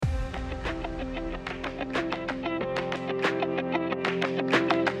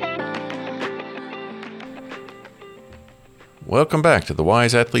Welcome back to the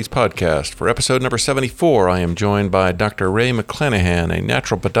Wise Athletes Podcast. For episode number 74, I am joined by Dr. Ray McClanahan, a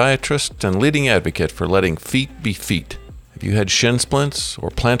natural podiatrist and leading advocate for letting feet be feet. Have you had shin splints,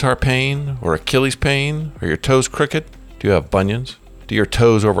 or plantar pain, or Achilles pain, or your toes crooked? Do you have bunions? Do your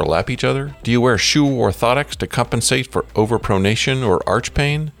toes overlap each other? Do you wear shoe orthotics to compensate for overpronation or arch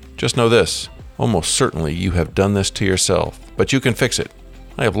pain? Just know this, almost certainly you have done this to yourself, but you can fix it.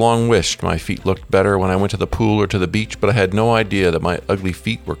 I have long wished my feet looked better when I went to the pool or to the beach, but I had no idea that my ugly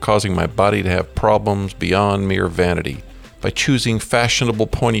feet were causing my body to have problems beyond mere vanity. By choosing fashionable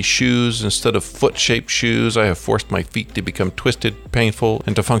pointy shoes instead of foot-shaped shoes, I have forced my feet to become twisted, painful,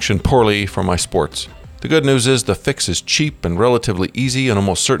 and to function poorly for my sports. The good news is the fix is cheap and relatively easy and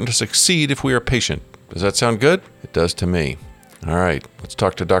almost certain to succeed if we are patient. Does that sound good? It does to me. All right, let's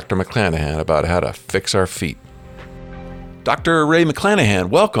talk to Dr. McClanahan about how to fix our feet. Dr. Ray McClanahan,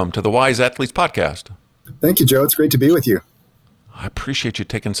 welcome to the Wise Athletes Podcast. Thank you, Joe. It's great to be with you. I appreciate you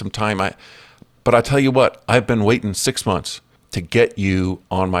taking some time. But I tell you what, I've been waiting 6 months to get you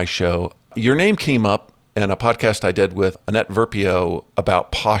on my show. Your name came up in a podcast I did with Annette Verpio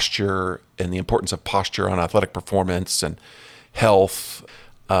about posture and the importance of posture on athletic performance and health.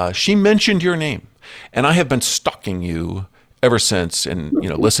 She mentioned your name, and I have been stalking you ever since, and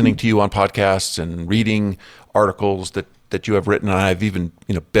listening to you on podcasts and reading articles that you have written. And I've even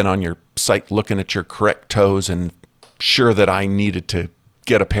been on your site looking at your correct toes and sure that I needed to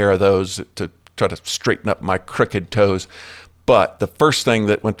get a pair of those to try to straighten up my crooked toes. But the first thing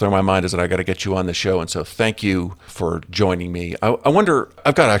that went through my mind is that I got to get you on the show. And so thank you for joining me. I wonder,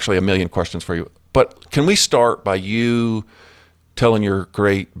 I've got actually a million questions for you, but can we start by you telling your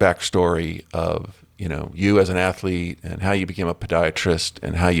great backstory of, you as an athlete and how you became a podiatrist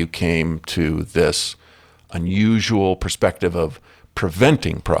and how you came to this unusual perspective of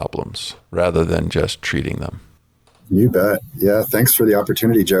preventing problems rather than just treating them? You bet. Yeah, thanks for the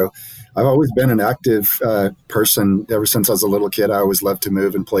opportunity, Joe. I've always been an active person ever since I was a little kid. I always loved to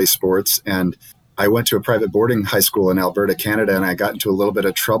move and play sports. And I went to a private boarding high school in Alberta, Canada, and I got into a little bit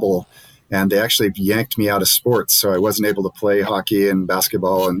of trouble. And they actually yanked me out of sports. So I wasn't able to play hockey and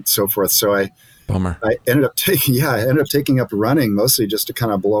basketball and so forth. So Bummer. I ended up taking up running, mostly just to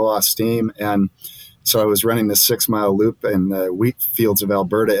kind of blow off steam. And so I was running this 6-mile loop in the wheat fields of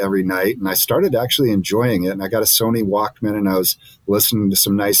Alberta every night, and I started actually enjoying it. And I got a Sony Walkman, and I was listening to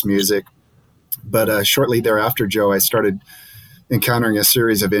some nice music. But shortly thereafter, Joe, I started encountering a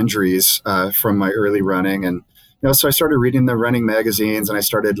series of injuries from my early running. And so I started reading the running magazines, and I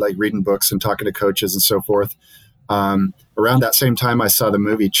started reading books and talking to coaches and so forth. Around that same time, I saw the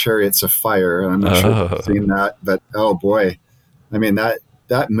movie Chariots of Fire, and I'm not sure if you've seen that, but oh boy, I mean,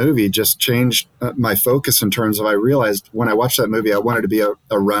 that movie just changed my focus in terms of, I realized when I watched that movie, I wanted to be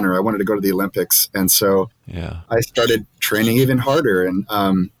a runner. I wanted to go to the Olympics. And so I started training even harder. And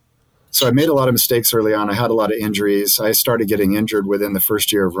so I made a lot of mistakes early on. I had a lot of injuries. I started getting injured within the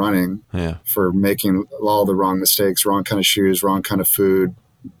first year of running for making all the wrong mistakes, wrong kind of shoes, wrong kind of food.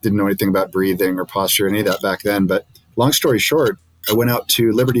 Didn't know anything about breathing or posture, any of that back then. But long story short, I went out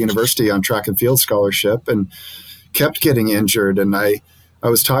to Liberty University on track and field scholarship and kept getting injured. And I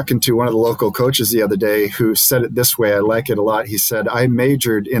was talking to one of the local coaches the other day who said it this way. I like it a lot. He said, I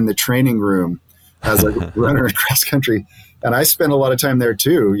majored in the training room as a runner in cross country. And I spent a lot of time there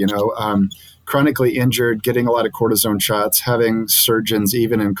too, chronically injured, getting a lot of cortisone shots, having surgeons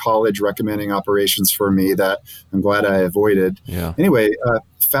even in college recommending operations for me that I'm glad I avoided. Yeah. Anyway,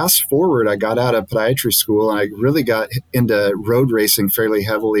 fast forward, I got out of podiatry school and I really got into road racing fairly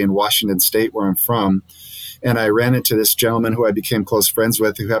heavily in Washington State, where I'm from. And I ran into this gentleman who I became close friends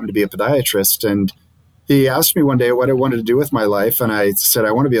with, who happened to be a podiatrist. And he asked me one day what I wanted to do with my life. And I said,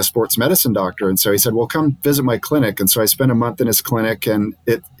 I want to be a sports medicine doctor. And so he said, well, come visit my clinic. And so I spent a month in his clinic, and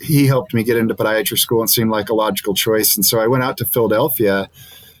he helped me get into podiatry school and seemed like a logical choice. And so I went out to Philadelphia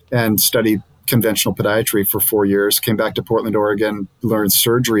and studied conventional podiatry for 4 years, came back to Portland, Oregon, learned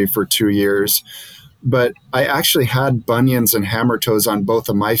surgery for 2 years. But I actually had bunions and hammer toes on both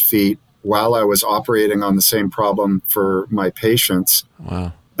of my feet while I was operating on the same problem for my patients.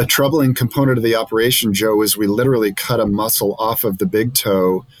 Wow. A troubling component of the operation, Joe, is we literally cut a muscle off of the big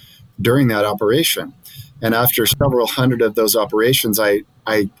toe during that operation. And after several hundred of those operations, I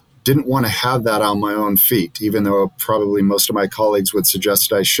didn't want to have that on my own feet, even though probably most of my colleagues would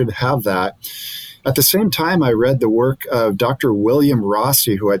suggest I should have that. At the same time, I read the work of Dr. William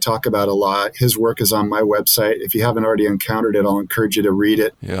Rossi, who I talk about a lot. His work is on my website. If you haven't already encountered it, I'll encourage you to read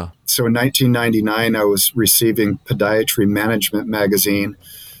it. Yeah. So in 1999, I was receiving Podiatry Management magazine,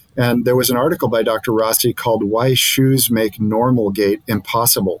 and there was an article by Dr. Rossi called Why Shoes Make Normal Gait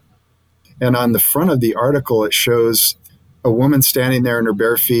Impossible. And on the front of the article, it shows a woman standing there in her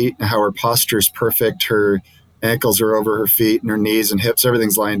bare feet, and how her posture is perfect. Her ankles are over her feet and her knees and hips,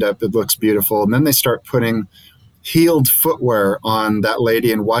 everything's lined up. It looks beautiful. And then they start putting heeled footwear on that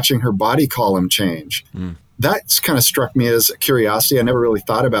lady and watching her body column change. That's kind of struck me as a curiosity. I never really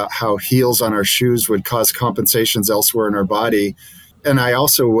thought about how heels on our shoes would cause compensations elsewhere in our body. And I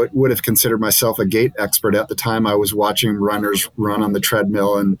also would have considered myself a gait expert at the time. I was watching runners run on the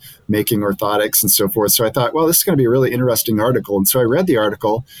treadmill and making orthotics and so forth. So I thought, well, this is going to be a really interesting article. And so I read the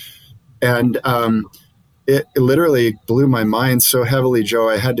article, and it literally blew my mind so heavily, Joe.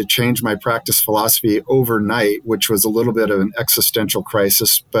 I had to change my practice philosophy overnight, which was a little bit of an existential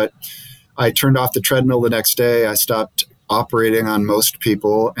crisis. But I turned off the treadmill the next day. I stopped operating on most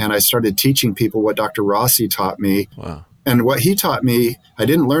people, and I started teaching people what Dr. Rossi taught me. Wow. And what he taught me, I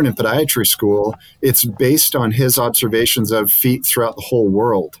didn't learn in podiatry school. It's based on his observations of feet throughout the whole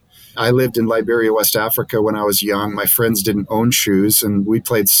world. I lived in Liberia, West Africa when I was young. My friends didn't own shoes, and we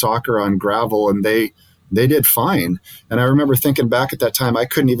played soccer on gravel, and they did fine. And I remember thinking back at that time, I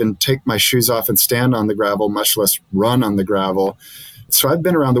couldn't even take my shoes off and stand on the gravel, much less run on the gravel. So I've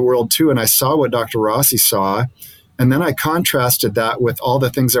been around the world too, and I saw what Dr. Rossi saw. And then I contrasted that with all the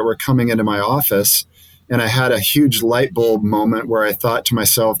things that were coming into my office. And I had a huge light bulb moment where I thought to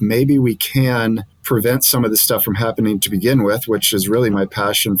myself, maybe we can prevent some of this stuff from happening to begin with, which is really my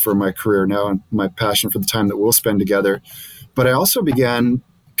passion for my career now and my passion for the time that we'll spend together. But I also began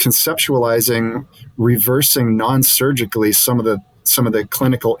conceptualizing, reversing non-surgically some of the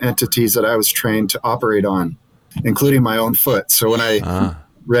clinical entities that I was trained to operate on, including my own foot. So when I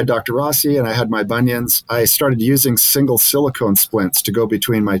read Dr. Rossi and I had my bunions, I started using single silicone splints to go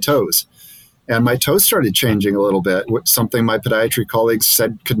between my toes. And my toes started changing a little bit, something my podiatry colleagues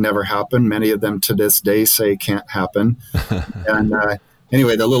said could never happen. Many of them to this day say can't happen. And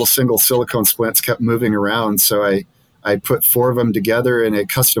anyway, the little single silicone splints kept moving around. So I put 4 of them together in a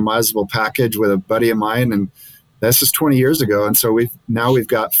customizable package with a buddy of mine. And this is 20 years ago. And so we've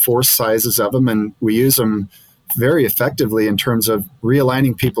got 4 sizes of them, and we use them very effectively in terms of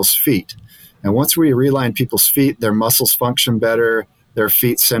realigning people's feet. And once we realign people's feet, their muscles function better. Their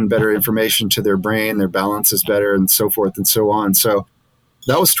feet send better information to their brain, their balance is better, and so forth and so on. So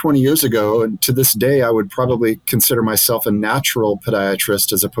that was 20 years ago. And to this day, I would probably consider myself a natural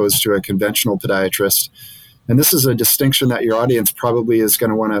podiatrist as opposed to a conventional podiatrist. And this is a distinction that your audience probably is going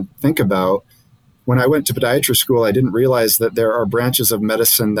to want to think about. When I went to podiatry school, I didn't realize that there are branches of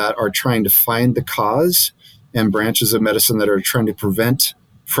medicine that are trying to find the cause and branches of medicine that are trying to prevent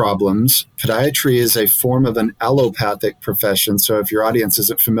problems. Podiatry is a form of an allopathic profession. So if your audience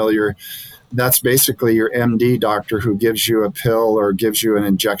isn't familiar, that's basically your MD doctor who gives you a pill or gives you an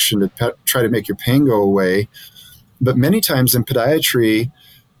injection to try to make your pain go away. But many times in podiatry,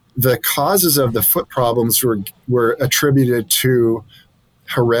 the causes of the foot problems were attributed to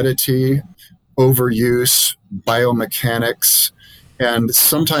heredity, overuse, biomechanics, and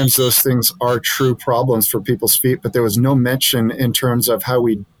sometimes those things are true problems for people's feet, but there was no mention in terms of how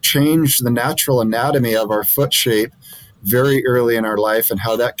we change the natural anatomy of our foot shape very early in our life and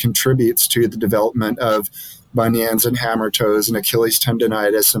how that contributes to the development of bunions and hammer toes and Achilles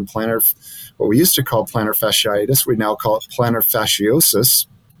tendonitis and what we used to call plantar fasciitis. We now call it plantar fasciosis.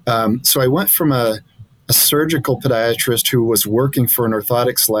 So I went from a surgical podiatrist who was working for an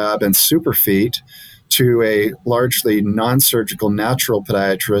orthotics lab and Superfeet to a largely non-surgical natural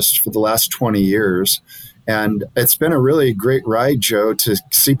podiatrist for the last 20 years. And it's been a really great ride, Joe, to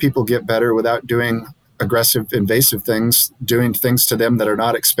see people get better without doing aggressive, invasive things, doing things to them that are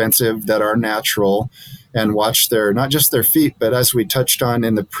not expensive, that are natural, and watch not just their feet, but as we touched on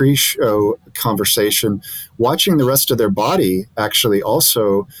in the pre-show conversation, watching the rest of their body actually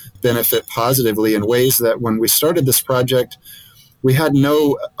also benefit positively in ways that when we started this project, we had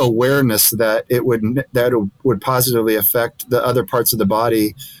no awareness that it would positively affect the other parts of the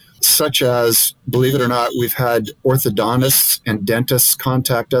body, such as, believe it or not, we've had orthodontists and dentists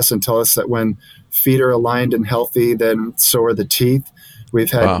contact us and tell us that when feet are aligned and healthy, then so are the teeth. We've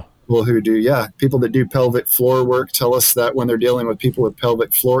had people that do pelvic floor work tell us that when they're dealing with people with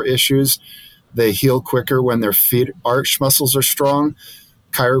pelvic floor issues, they heal quicker when their feet arch muscles are strong.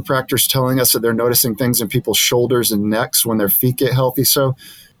 Chiropractors telling us that they're noticing things in people's shoulders and necks when their feet get healthy. So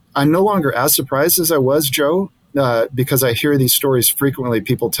I'm no longer as surprised as I was, Joe, because I hear these stories frequently,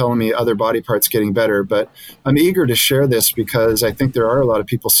 people telling me other body parts getting better. But I'm eager to share this because I think there are a lot of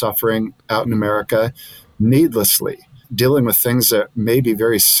people suffering out in America needlessly, dealing with things that may be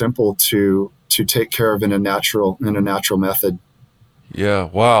very simple to take care of in a natural method. Yeah,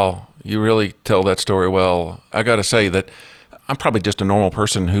 wow. You really tell that story well. I got to say that I'm probably just a normal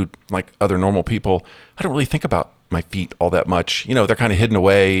person who, like other normal people, I don't really think about my feet all that much. They're kind of hidden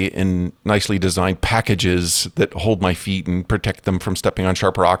away in nicely designed packages that hold my feet and protect them from stepping on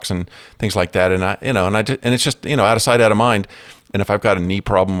sharp rocks and things like that. And and it's just, out of sight, out of mind. And if I've got a knee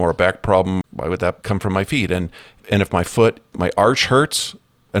problem or a back problem, why would that come from my feet? And if my arch hurts,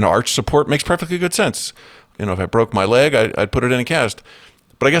 an arch support makes perfectly good sense. If I broke my leg, I'd put it in a cast.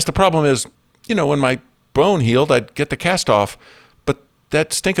 But I guess the problem is, when my bone healed, I'd get the cast off.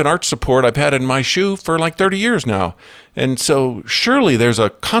 That stinking arch support I've had in my shoe for like 30 years now. And so surely there's a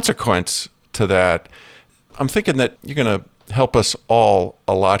consequence to that. I'm thinking that you're going to help us all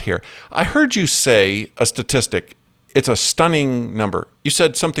a lot here. I heard you say a statistic. It's a stunning number. You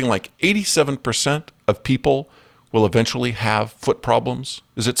said something like 87% of people will eventually have foot problems.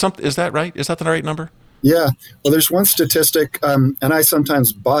 Is that right? Is that the right number? Yeah. Well, there's one statistic, and I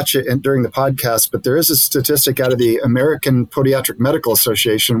sometimes botch it during the podcast, but there is a statistic out of the American Podiatric Medical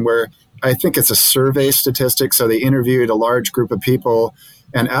Association where I think it's a survey statistic. So they interviewed a large group of people,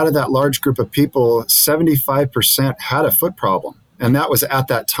 and out of that large group of people, 75% had a foot problem. And that was at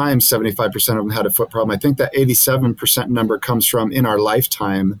that time, 75% of them had a foot problem. I think that 87% number comes from in our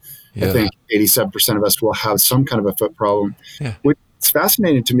lifetime. Yeah. I think 87% of us will have some kind of a foot problem. Yeah. It's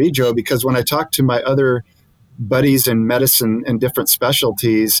fascinating to me, Joe, because when I talk to my other buddies in medicine and different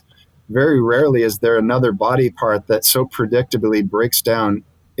specialties, very rarely is there another body part that so predictably breaks down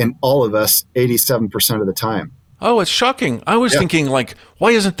in all of us 87% of the time. Oh, it's shocking. I was thinking,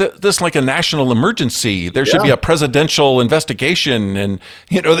 why isn't this like a national emergency? There should be a presidential investigation and,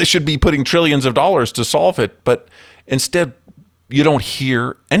 they should be putting trillions of dollars to solve it. But instead, you don't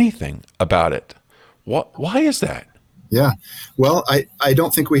hear anything about it. Why is that? Yeah. Well, I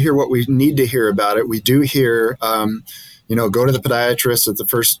don't think we hear what we need to hear about it. We do hear, go to the podiatrist at the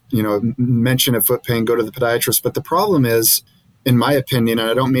first, mention of foot pain, go to the podiatrist. But the problem is, in my opinion, and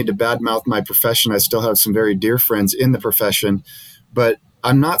I don't mean to badmouth my profession, I still have some very dear friends in the profession, but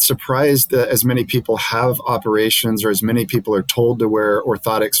I'm not surprised that as many people have operations or as many people are told to wear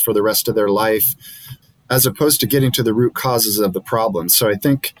orthotics for the rest of their life, as opposed to getting to the root causes of the problem. So I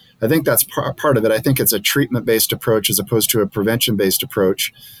think that's part of it. I think it's a treatment-based approach as opposed to a prevention-based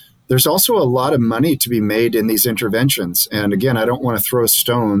approach. There's also a lot of money to be made in these interventions. And again, I don't want to throw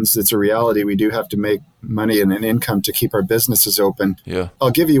stones. It's a reality. We do have to make money and an income to keep our businesses open. Yeah.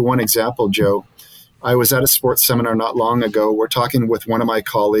 I'll give you one example, Joe. I was at a sports seminar not long ago. We're talking with one of my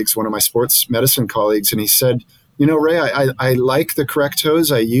colleagues, one of my sports medicine colleagues, and he said, Ray, I like the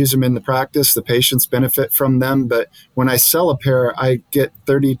Correctos. I use them in the practice. The patients benefit from them. But when I sell a pair, I get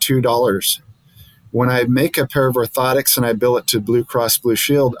 $32. When I make a pair of orthotics and I bill it to Blue Cross Blue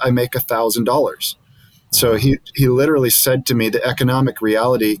Shield, I make $1,000. So he literally said to me, the economic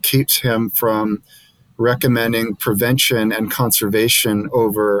reality keeps him from recommending prevention and conservation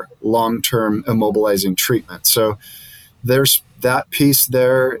over long-term immobilizing treatment. So there's that piece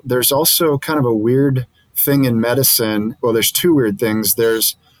there. There's also kind of a weird thing in medicine. Well, there's two weird things.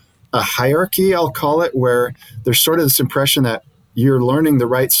 There's a hierarchy, I'll call it, where there's sort of this impression that you're learning the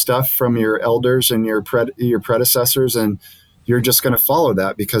right stuff from your elders and your predecessors, and you're just going to follow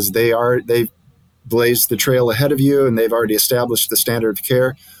that because they've blazed the trail ahead of you and they've already established the standard of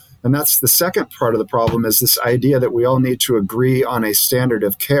care. And that's the second part of the problem, is this idea that we all need to agree on a standard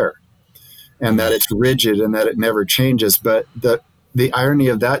of care and that it's rigid and that it never changes. But the irony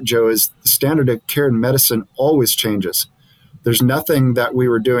of that, Joe, is the standard of care in medicine always changes. There's nothing that we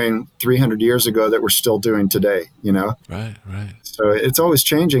were doing 300 years ago that we're still doing today, Right. So it's always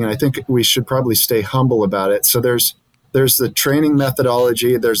changing, and I think we should probably stay humble about it. So there's the training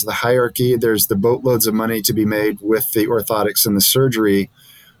methodology, there's the hierarchy, there's the boatloads of money to be made with the orthotics and the surgery.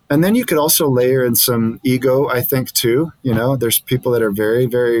 And then you could also layer in some ego, I think, too. There's people that are very,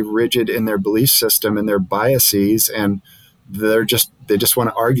 very rigid in their belief system and their biases, and they just want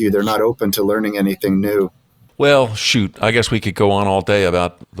to argue. They're not open to learning anything new. Well, shoot, I guess we could go on all day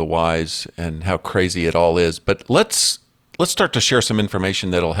about the whys and how crazy it all is. But let's start to share some information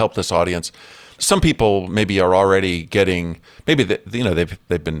that'll help this audience. Some people maybe are already getting, maybe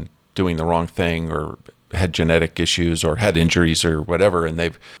they've been doing the wrong thing or had genetic issues or had injuries or whatever, and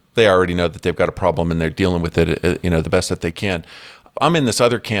they already know that they've got a problem and they're dealing with it, the best that they can. I'm in this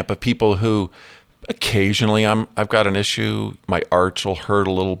other camp of people who occasionally I've got an issue. My arch will hurt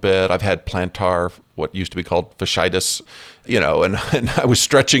a little bit. I've had plantar, what used to be called fasciitis, and I was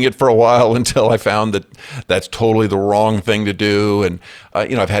stretching it for a while until I found that that's totally the wrong thing to do. And,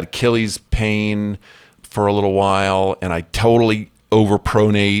 I've had Achilles pain for a little while, and I totally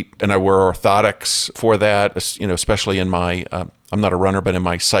overpronate, and I wear orthotics for that, especially in my, I'm not a runner, but in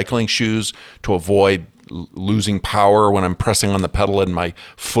my cycling shoes to avoid losing power when I'm pressing on the pedal and my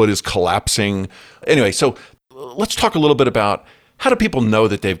foot is collapsing. Anyway, so let's talk a little bit about how do people know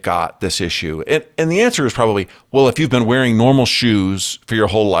that they've got this issue? And the answer is probably, well, if you've been wearing normal shoes for your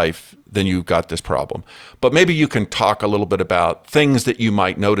whole life, then you've got this problem. But maybe you can talk a little bit about things that you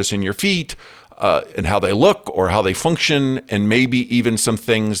might notice in your feet and how they look or how they function, and maybe even some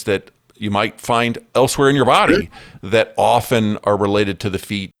things that you might find elsewhere in your body that often are related to the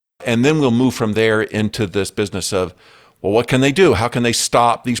feet. And then we'll move from there into this business of, well, what can they do? How can they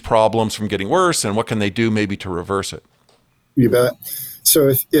stop these problems from getting worse? And what can they do maybe to reverse it? You bet.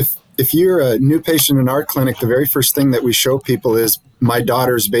 So if you're a new patient in our clinic, the very first thing that we show people is my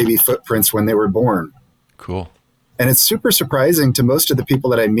daughter's baby footprints when they were born. Cool. And it's super surprising to most of the people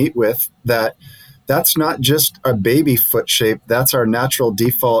that I meet with that that's not just a baby foot shape. That's our natural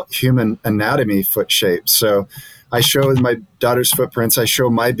default human anatomy foot shape. So I show my daughter's footprints. I show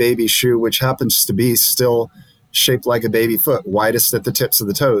my baby shoe, which happens to be still shaped like a baby foot, widest at the tips of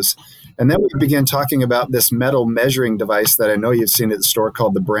the toes. And then we began talking about this metal measuring device that I know you've seen at the store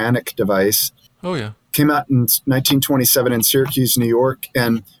called the Brannick device. Oh, yeah. Came out in 1927 in Syracuse, New York.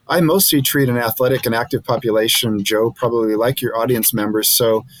 And I mostly treat an athletic and active population, Joe, probably like your audience members.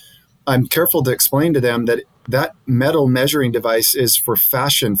 So I'm careful to explain to them that that metal measuring device is for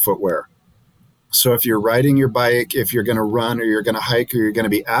fashion footwear. So if you're riding your bike, if you're going to run or you're going to hike or you're going to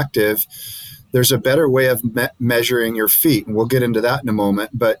be active, there's a better way of measuring your feet. And we'll get into that in a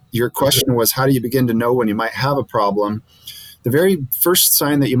moment. But your question was, how do you begin to know when you might have a problem? The very first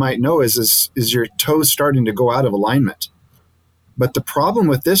sign that you might know is your toes starting to go out of alignment. But the problem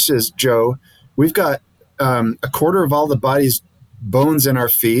with this is, Joe, we've got a quarter of all the body's bones in our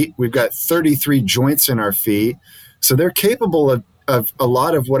feet. We've got 33 joints in our feet. So they're capable of a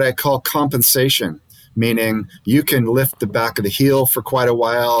lot of what I call compensation, meaning you can lift the back of the heel for quite a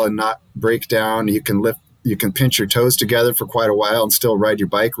while and not break down. You can pinch your toes together for quite a while and still ride your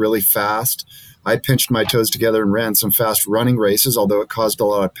bike really fast. I pinched my toes together and ran some fast running races, although it caused a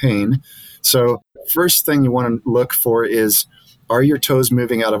lot of pain. So first thing you want to look for is, are your toes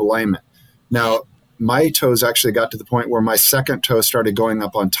moving out of alignment? Now, my toes actually got to the point where my second toe started going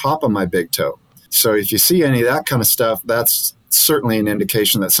up on top of my big toe. So if you see any of that kind of stuff, that's certainly an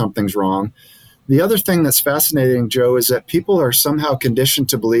indication that something's wrong. The other thing that's fascinating, Joe, is that people are somehow conditioned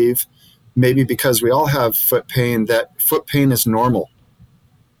to believe, maybe because we all have foot pain, that foot pain is normal.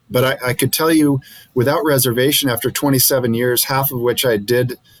 But I could tell you without reservation, after 27 years, half of which I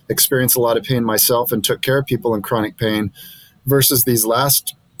did experience a lot of pain myself and took care of people in chronic pain, versus these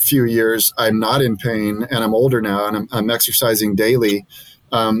last few years, I'm not in pain and I'm older now and I'm exercising daily.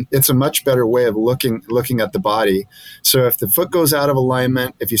 It's a much better way of looking at the body. So if the foot goes out of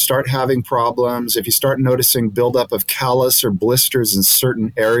alignment, if you start having problems, if you start noticing buildup of callus or blisters in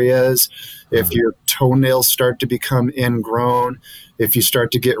certain areas, if your toenails start to become ingrown, if you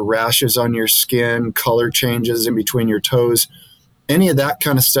start to get rashes on your skin, color changes in between your toes, any of that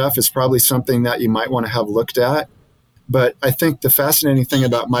kind of stuff is probably something that you might want to have looked at. But I think the fascinating thing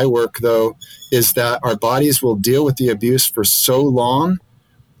about my work, though, is that our bodies will deal with the abuse for so long.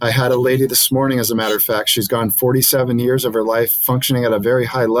 I had a lady this morning, as a matter of fact, she's gone 47 years of her life functioning at a very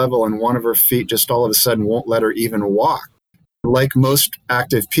high level, and one of her feet just all of a sudden won't let her even walk. Like most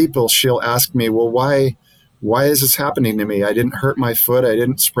active people, she'll ask me, well, why is this happening to me? I didn't hurt my foot. I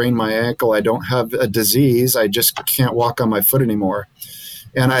didn't sprain my ankle. I don't have a disease. I just can't walk on my foot anymore.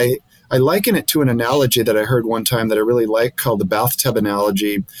 And I liken it to an analogy that I heard one time that I really like called the bathtub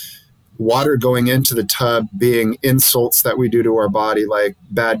analogy. Water going into the tub being insults that we do to our body, like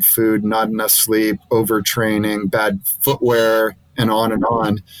bad food, not enough sleep, overtraining, bad footwear, and on and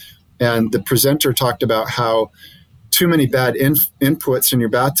on. And the presenter talked about how too many bad inputs in your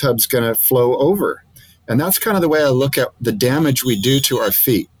bathtub's going to flow over. And that's kind of the way I look at the damage we do to our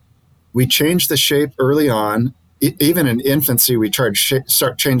feet. We change the shape early on. Even in infancy, we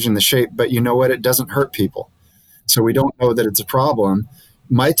start changing the shape, but you know what? It doesn't hurt people. So we don't know that it's a problem.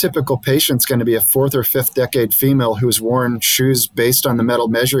 My typical patient's going to be a fourth or fifth decade female who's worn shoes based on the metal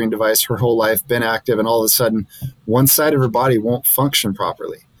measuring device her whole life, been active, and all of a sudden one side of her body won't function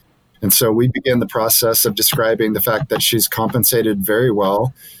properly. And so we begin the process of describing the fact that she's compensated very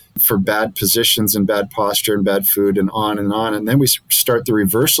well for bad positions and bad posture and bad food and on and on. And then we start the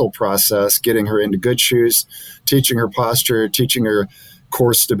reversal process, getting her into good shoes, teaching her posture, teaching her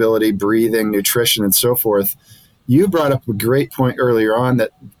core stability, breathing, nutrition, and so forth. You brought up a great point earlier on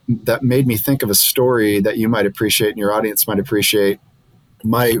that made me think of a story that you might appreciate and your audience might appreciate.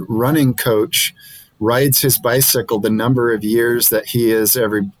 My running coach rides his bicycle the number of years that he is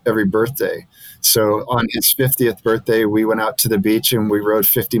every birthday. So on his 50th birthday, we went out to the beach and we rode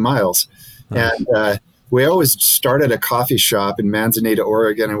 50 miles. Nice. And we always start at a coffee shop in Manzanita,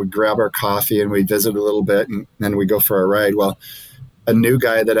 Oregon, and we'd grab our coffee and we'd visit a little bit, and then we'd go for a ride. Well, a new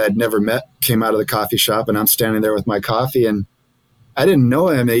guy that I'd never met came out of the coffee shop, and I'm standing there with my coffee, and I didn't know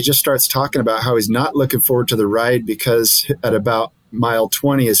him. And he just starts talking about how he's not looking forward to the ride because at about mile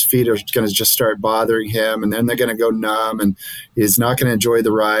 20, his feet are going to just start bothering him, and then they're going to go numb, and he's not going to enjoy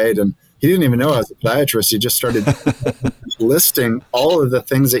the ride. And he didn't even know I was a podiatrist. He just started listing all of the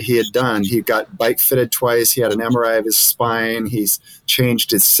things that he had done. He got bike fitted twice. He had an MRI of his spine. He's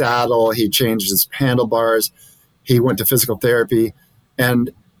changed his saddle. He changed his handlebars. He went to physical therapy.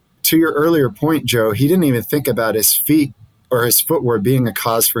 And to your earlier point, Joe, he didn't even think about his feet or his footwear being a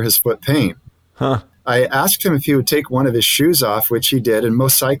cause for his foot pain. Huh. I asked him if he would take one of his shoes off, which he did. And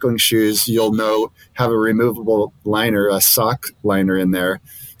most cycling shoes, you'll know, have a removable liner, a sock liner in there.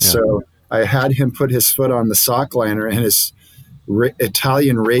 Yeah. So I had him put his foot on the sock liner, and his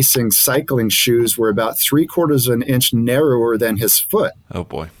Italian racing cycling shoes were about 3/4 of an inch narrower than his foot. Oh,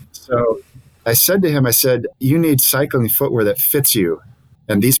 boy. So I said to him, I said, you need cycling footwear that fits you,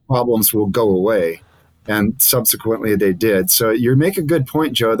 and these problems will go away. And subsequently they did. So you make a good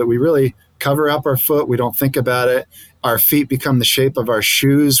point, Joe, that we really cover up our foot. We don't think about it. Our feet become the shape of our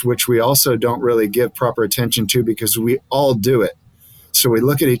shoes, which we also don't really give proper attention to because we all do it. So we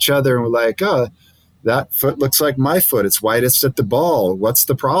look at each other and we're like, oh, that foot looks like my foot. It's widest at the ball. What's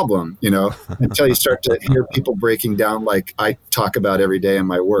the problem? You know, until you start to hear people breaking down like I talk about every day in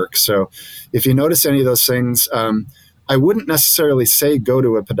my work. So if you notice any of those things, I wouldn't necessarily say go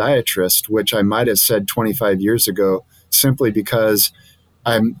to a podiatrist, which I might have said 25 years ago, simply because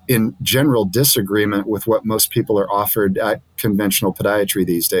I'm in general disagreement with what most people are offered at conventional podiatry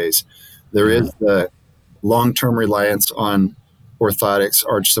these days. There is the long-term reliance on orthotics,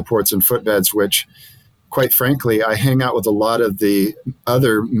 arch supports, and footbeds, which, quite frankly, I hang out with a lot of the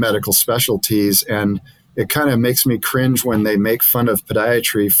other medical specialties, and it kind of makes me cringe when they make fun of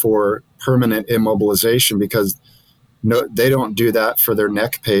podiatry for permanent immobilization, because no, they don't do that for their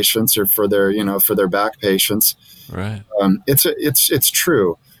neck patients or for their, for their back patients. Right. It's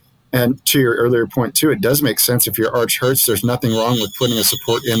true. And to your earlier point too, it does make sense. If your arch hurts, there's nothing wrong with putting a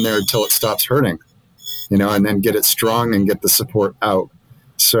support in there until it stops hurting, and then get it strong and get the support out.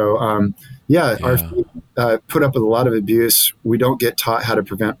 So, our feet put up with a lot of abuse. We don't get taught how to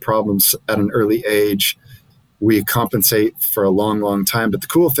prevent problems at an early age. We compensate for a long, long time. But the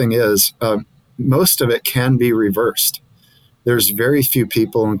cool thing is, most of it can be reversed. There's very few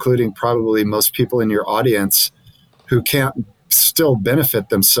people, including probably most people in your audience, who can't still benefit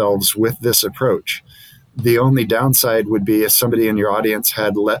themselves with this approach. The only downside would be if somebody in your audience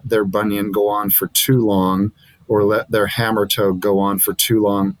had let their bunion go on for too long, or let their hammer toe go on for too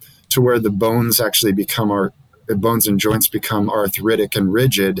long, to where the bones actually the bones and joints become arthritic and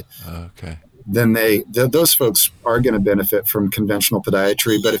rigid. Okay. Then those folks are going to benefit from conventional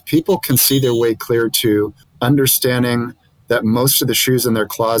podiatry. But if people can see their way clear to understanding that most of the shoes in their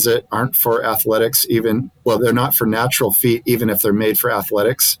closet aren't for athletics, they're not for natural feet, even if they're made for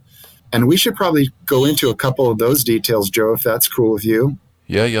athletics. And we should probably go into a couple of those details, Joe, if that's cool with you.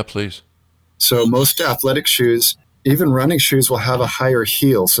 Yeah, please. So most athletic shoes, even running shoes, will have a higher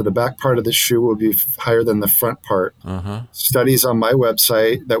heel. So the back part of the shoe will be higher than the front part. Uh-huh. Studies on my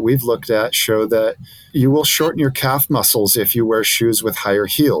website that we've looked at show that you will shorten your calf muscles if you wear shoes with higher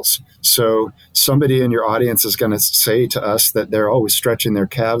heels. So somebody in your audience is going to say to us that they're always stretching their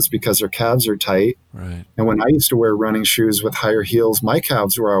calves because their calves are tight. Right. And when I used to wear running shoes with higher heels, my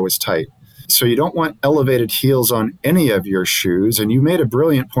calves were always tight. So you don't want elevated heels on any of your shoes. And you made a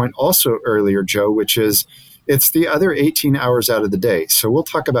brilliant point also earlier, Joe, which is it's the other 18 hours out of the day. So we'll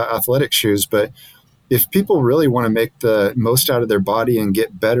talk about athletic shoes, but if people really want to make the most out of their body and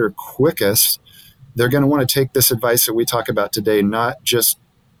get better quickest, they're going to want to take this advice that we talk about today, not just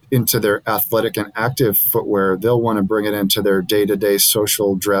into their athletic and active footwear. They'll want to bring it into their day-to-day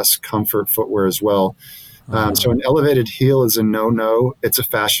social dress comfort footwear as well. So an elevated heel is a no-no. It's a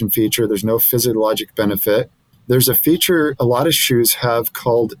fashion feature. There's no physiologic benefit. There's a feature a lot of shoes have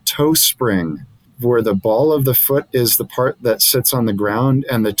called toe spring, where the ball of the foot is the part that sits on the ground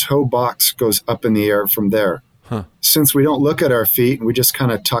and the toe box goes up in the air from there. Huh. Since we don't look at our feet and we just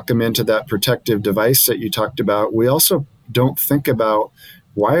kind of tuck them into that protective device that you talked about, we also don't think about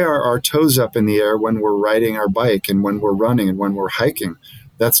why are our toes up in the air when we're riding our bike and when we're running and when we're hiking.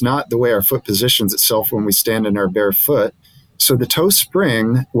 That's not the way our foot positions itself when we stand in our bare foot. So the toe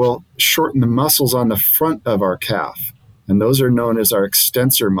spring will shorten the muscles on the front of our calf. And those are known as our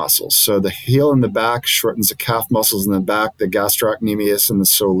extensor muscles. So the heel in the back shortens the calf muscles in the back, the gastrocnemius and the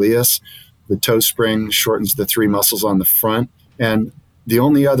soleus. The toe spring shortens the three muscles on the front. And The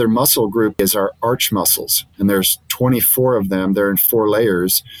only other muscle group is our arch muscles, and there's 24 of them. They're in 4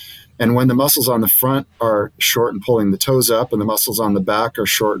 layers. And when the muscles on the front are short and pulling the toes up, and the muscles on the back are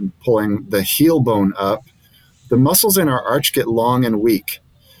short and pulling the heel bone up, the muscles in our arch get long and weak.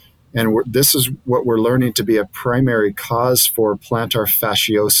 And this is what we're learning to be a primary cause for plantar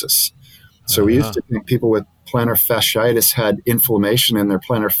fasciosis. So we used to think people with plantar fasciitis had inflammation in their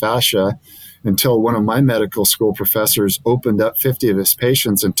plantar fascia until one of my medical school professors opened up 50 of his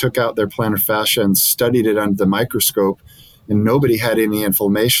patients and took out their plantar fascia and studied it under the microscope. And nobody had any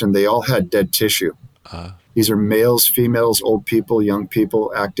inflammation. They all had dead tissue. These are males, females, old people, young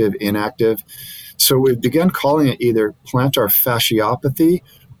people, active, inactive. So we began calling it either plantar fasciopathy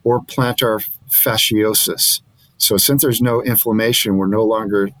or plantar fasciosis. So since there's no inflammation, we're no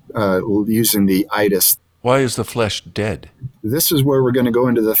longer using the itis. Why is the flesh dead? This is where we're going to go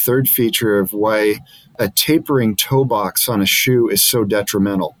into the third feature of why a tapering toe box on a shoe is so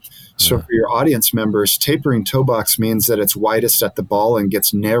detrimental. So for your audience members, tapering toe box means that it's widest at the ball and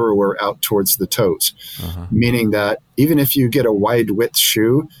gets narrower out towards the toes, meaning that even if you get a wide width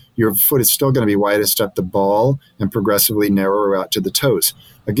shoe, your foot is still going to be widest at the ball and progressively narrower out to the toes.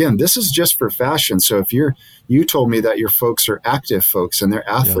 Again, this is just for fashion. So if you told me that your folks are active folks and they're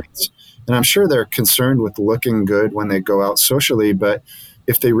athletes, and I'm sure they're concerned with looking good when they go out socially, but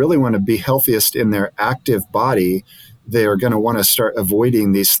if they really want to be healthiest in their active body, they are going to want to start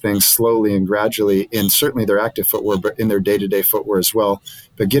avoiding these things slowly and gradually in certainly their active footwear, but in their day-to-day footwear as well.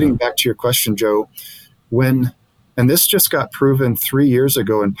 But getting back to your question, Joe, and this just got proven 3 years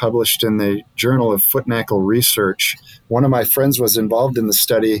ago and published in the Journal of Foot and Ankle Research. One of my friends was involved in the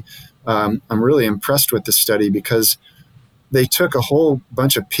study. I'm really impressed with the study because they took a whole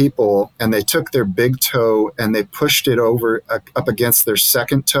bunch of people and they took their big toe and they pushed it over up against their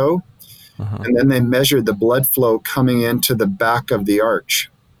second toe. And then they measured the blood flow coming into the back of the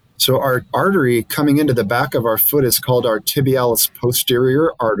arch. So our artery coming into the back of our foot is called our tibialis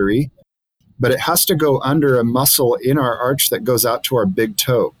posterior artery, but it has to go under a muscle in our arch that goes out to our big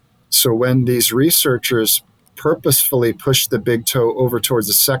toe. So when these researchers purposefully pushed the big toe over towards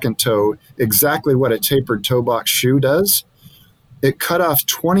the second toe, exactly what a tapered toe box shoe does, it cut off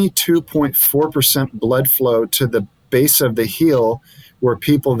 22.4% blood flow to the base of the heel, where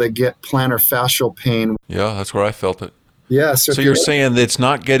people that get plantar fascial pain. Yeah, that's where I felt it. Yeah. So you're saying that it's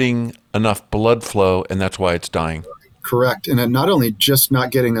not getting enough blood flow and that's why it's dying. Correct. And then not only just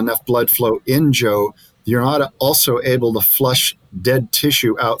not getting enough blood flow in, Joe, you're not also able to flush dead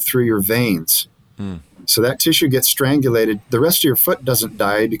tissue out through your veins. So that tissue gets strangulated. The rest of your foot doesn't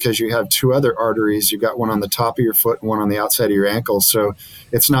die because you have 2 other arteries. You've got one on the top of your foot and one on the outside of your ankle. So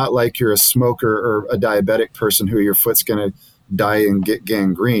it's not like you're a smoker or a diabetic person who your foot's going to die and get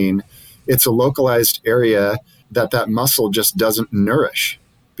gangrene. It's a localized area that muscle just doesn't nourish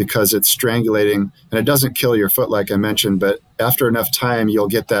because it's strangulating, and it doesn't kill your foot like I mentioned, but after enough time you'll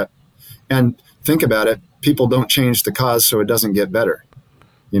get that. And think about it, people don't change the cause so it doesn't get better.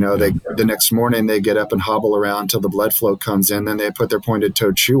 The next morning they get up and hobble around till the blood flow comes in, then they put their pointed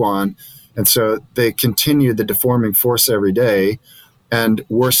toed shoe on, and so they continue the deforming force every day. And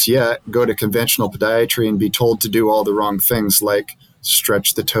worse yet, go to conventional podiatry and be told to do all the wrong things, like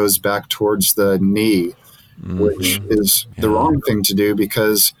stretch the toes back towards the knee, which is the wrong thing to do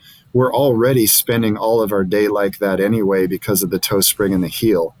because we're already spending all of our day like that anyway because of the toe spring and the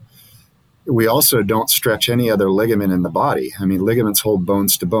heel. We also don't stretch any other ligament in the body. I mean, ligaments hold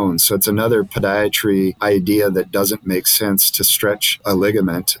bones to bones. So it's another podiatry idea that doesn't make sense to stretch a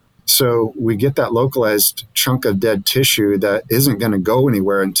ligament. So we get that localized chunk of dead tissue that isn't going to go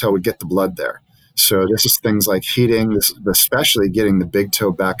anywhere until we get the blood there. So this is things like heating, especially getting the big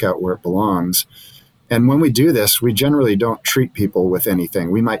toe back out where it belongs. And when we do this, we generally don't treat people with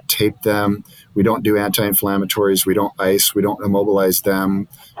anything. We might tape them. We don't do anti-inflammatories. We don't ice. We don't immobilize them.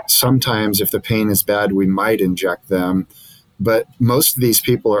 Sometimes if the pain is bad, we might inject them. But most of these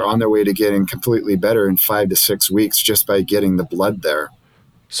people are on their way to getting completely better in 5 to 6 weeks just by getting the blood there.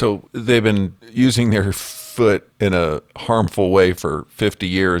 So they've been using their foot in a harmful way for 50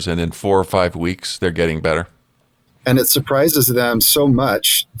 years, and in 4 or 5 weeks, they're getting better. And it surprises them so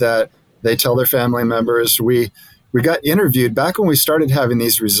much that they tell their family members. We got interviewed back when we started having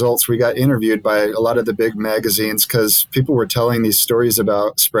these results. We got interviewed by a lot of the big magazines because people were telling these stories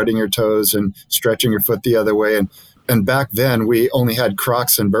about spreading your toes and stretching your foot the other way. And back then, we only had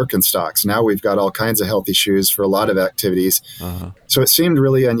Crocs and Birkenstocks. Now we've got all kinds of healthy shoes for a lot of activities. So it seemed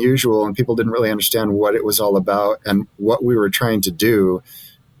really unusual, and people didn't really understand what it was all about and what we were trying to do.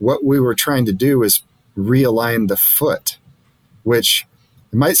 What we were trying to do is realign the foot, which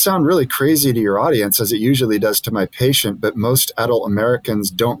It might sound really crazy to your audience, as it usually does to my patient, but most adult Americans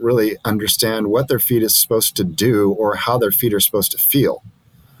don't really understand what their feet is supposed to do or how their feet are supposed to feel.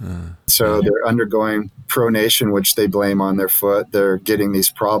 So Yeah. they're undergoing pronation, which they blame on their foot. They're getting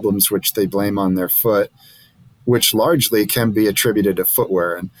these problems, which they blame on their foot, which largely can be attributed to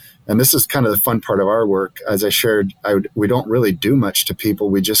footwear. And this is kind of the fun part of our work. As I shared, we don't really do much to people.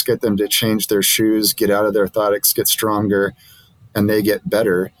 We just get them to change their shoes, get out of their orthotics, get stronger, and they get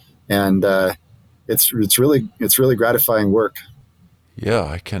better. And it's really gratifying work. Yeah,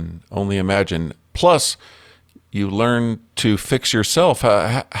 I can only imagine. Plus, you learn to fix yourself.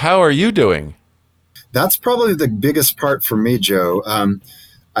 How are you doing? That's probably the biggest part for me, Joe.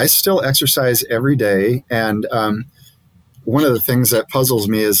 I still exercise every day, and one of the things that puzzles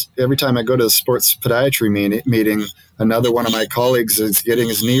me is every time I go to the sports podiatry meeting, another one of my colleagues is getting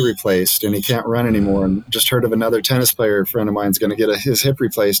his knee replaced and he can't run anymore. And just heard of another tennis player friend of mine is going to get his hip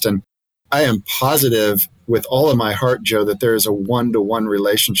replaced. And I am positive with all of my heart, Joe, that there is a one-to-one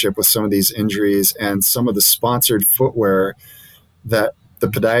relationship with some of these injuries and some of the sponsored footwear that the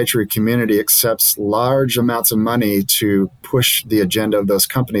podiatry community accepts large amounts of money to push the agenda of those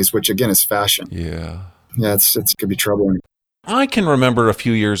companies, which again is fashion. Yeah. Yeah, it could be troubling. I can remember a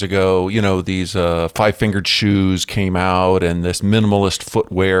few years ago, these five-fingered shoes came out and this minimalist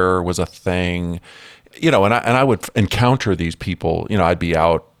footwear was a thing. And I would encounter these people. I'd be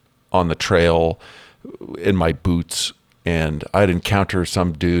out on the trail in my boots and I'd encounter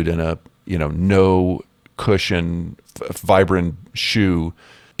some dude in a, no cushion, vibrant shoe.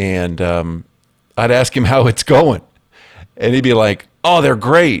 And I'd ask him how it's going. And he'd be like, "Oh, they're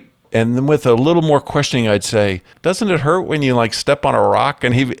great." And then with a little more questioning, I'd say, "Doesn't it hurt when you like step on a rock?"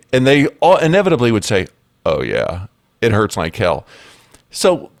 And they all inevitably would say, "Oh yeah, it hurts like hell."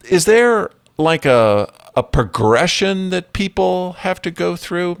 So is there like a progression that people have to go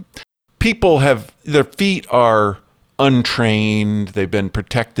through? People have, their feet are untrained, they've been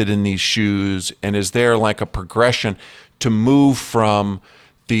protected in these shoes. And is there like a progression to move from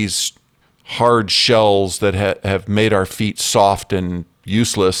these hard shells that have made our feet soft and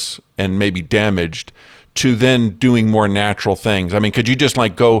useless and maybe damaged to then doing more natural things? I mean, could you just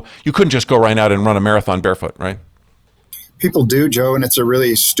you couldn't just go right out and run a marathon barefoot, right? People do, Joe, and it's a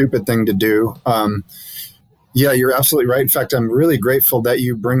really stupid thing to do. Yeah, you're absolutely right. In fact, I'm really grateful that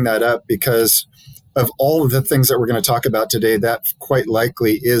you bring that up because of all of the things that we're going to talk about today, that quite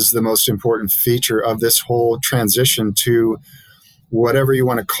likely is the most important feature of this whole transition to whatever you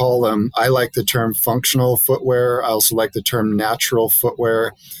want to call them. I like the term functional footwear. I also like the term natural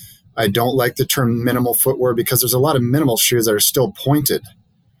footwear. I don't like the term minimal footwear because there's a lot of minimal shoes that are still pointed.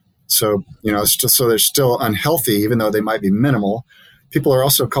 So, so they're still unhealthy, even though they might be minimal. People are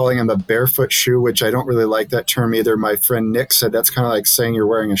also calling them a barefoot shoe, which I don't really like that term either. My friend Nick said that's kind of like saying you're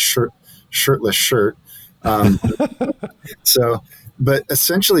wearing a shirtless shirt. But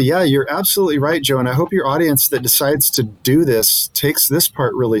essentially, yeah, you're absolutely right, Joe. And I hope your audience that decides to do this takes this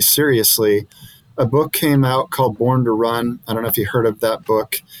part really seriously. A book came out called Born to Run. I don't know if you heard of that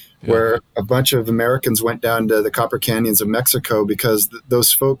book, where a bunch of Americans went down to the Copper Canyons of Mexico because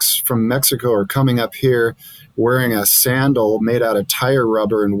those folks from Mexico are coming up here wearing a sandal made out of tire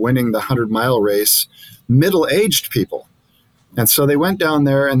rubber and winning the 100-mile race, middle-aged people. And so they went down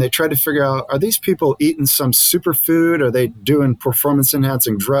there and they tried to figure out, are these people eating some superfood? Are they doing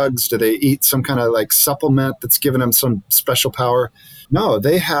performance-enhancing drugs? Do they eat some kind of like supplement that's giving them some special power? No,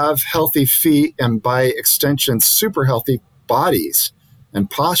 they have healthy feet and by extension, super healthy bodies and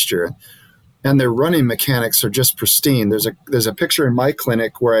posture. And their running mechanics are just pristine. There's a picture in my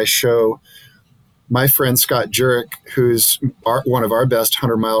clinic where I show my friend Scott Jurek, who's one of our best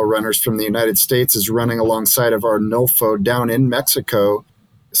 100-mile runners from the United States, is running alongside of our Nofo down in Mexico.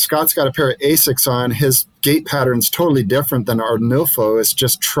 Scott's got a pair of Asics on. His gait pattern's totally different than our Nofo. It's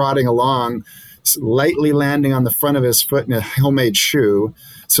just trotting along, lightly landing on the front of his foot in a homemade shoe.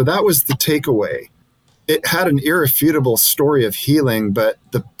 So that was the takeaway. It had an irrefutable story of healing, but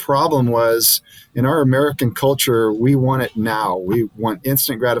the problem was in our American culture, we want it now. We want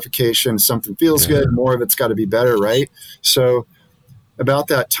instant gratification. Something feels good, more of it's got to be better, right? So about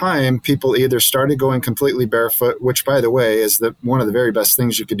that time, people either started going completely barefoot, which, by the way, is one of the very best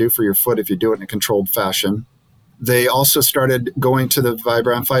things you could do for your foot if you do it in a controlled fashion. They also started going to the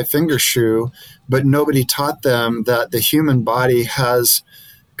Vibram five-finger shoe, but nobody taught them that the human body has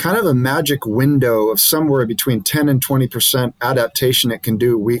kind of a magic window of somewhere between 10 and 20% adaptation it can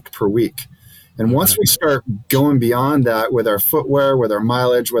do week per week. And once we start going beyond that with our footwear, with our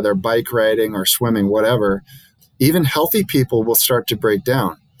mileage, with our bike riding or swimming, whatever, even healthy people will start to break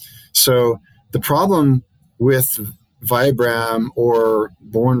down. So the problem with Vibram or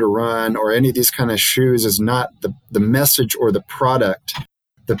Born to Run or any of these kind of shoes is not the message or the product.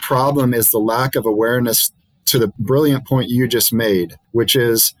 The problem is the lack of awareness to the brilliant point you just made, which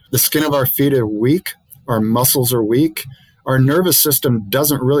is the skin of our feet are weak, our muscles are weak, our nervous system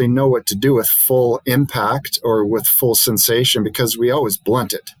doesn't really know what to do with full impact or with full sensation because we always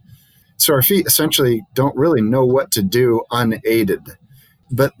blunt it. So our feet essentially don't really know what to do unaided.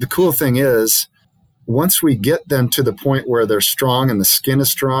 But the cool thing is, once we get them to the point where they're strong and the skin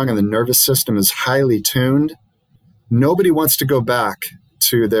is strong and the nervous system is highly tuned, nobody wants to go back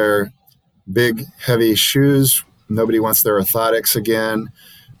to their big, heavy shoes. Nobody wants their orthotics again.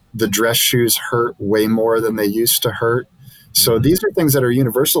 The dress shoes hurt way more than they used to hurt. So these are things that are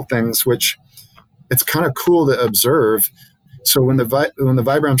universal things, which it's kind of cool to observe. So when the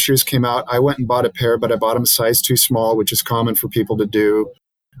Vibram shoes came out, I went and bought a pair, but I bought them a size too small, which is common for people to do.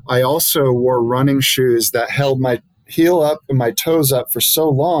 I also wore running shoes that held my heel up and my toes up for so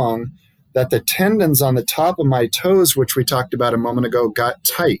long that the tendons on the top of my toes, which we talked about a moment ago, got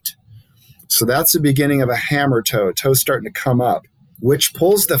tight. So that's the beginning of a hammer toe, toes starting to come up, which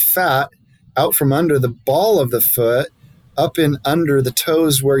pulls the fat out from under the ball of the foot up in under the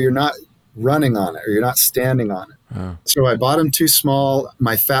toes where you're not running on it or you're not standing on it. Oh. So I bought them too small.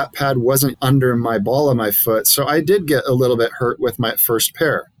 My fat pad wasn't under my ball of my foot. So I did get a little bit hurt with my first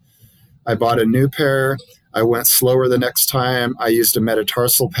pair. I bought a new pair. I went slower the next time. I used a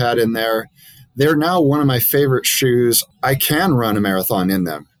metatarsal pad in there. They're now one of my favorite shoes. I can run a marathon in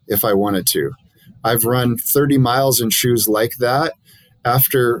them if I wanted to. I've run 30 miles in shoes like that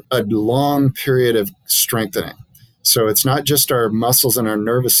after a long period of strengthening. So it's not just our muscles and our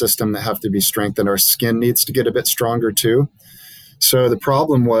nervous system that have to be strengthened. Our skin needs to get a bit stronger too. So the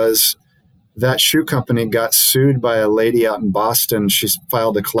problem was that shoe company got sued by a lady out in Boston. She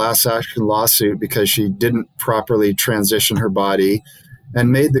filed a class action lawsuit because she didn't properly transition her body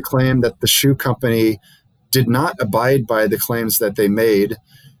and made the claim that the shoe company did not abide by the claims that they made.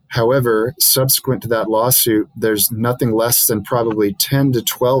 However, subsequent to that lawsuit, there's nothing less than probably 10 to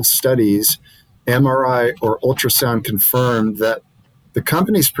 12 studies, MRI or ultrasound confirmed that the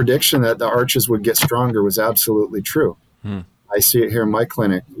company's prediction that the arches would get stronger was absolutely true. I see it here in my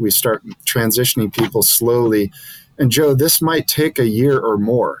clinic. We start transitioning people slowly. And Joe, this might take a year or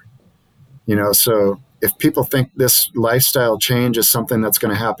more. So if people think this lifestyle change is something that's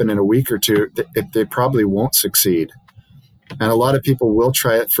going to happen in a week or two, they probably won't succeed. And a lot of people will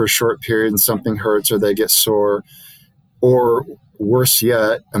try it for a short period and something hurts or they get sore. Or worse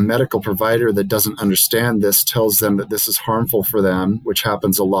yet, a medical provider that doesn't understand this tells them that this is harmful for them, which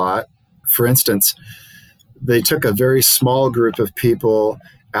happens a lot. For instance, they took a very small group of people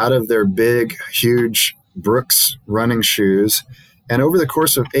out of their big, huge Brooks running shoes, and over the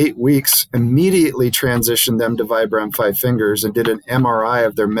course of 8 weeks, immediately transitioned them to Vibram 5 fingers and did an MRI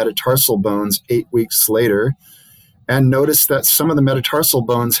of their metatarsal bones 8 weeks later, and noticed that some of the metatarsal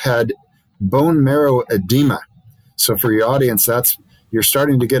bones had bone marrow edema. So for your audience, you're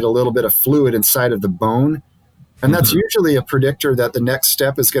starting to get a little bit of fluid inside of the bone. And that's usually a predictor that the next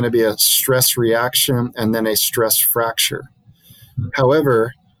step is going to be a stress reaction and then a stress fracture.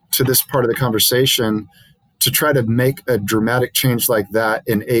 However, to this part of the conversation, to try to make a dramatic change like that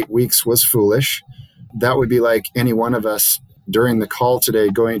in 8 weeks was foolish. That would be like any one of us during the call today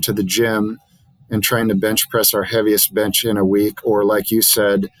going to the gym and trying to bench press our heaviest bench in a week, or like you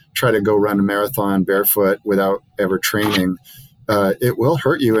said, try to go run a marathon barefoot without ever training. It will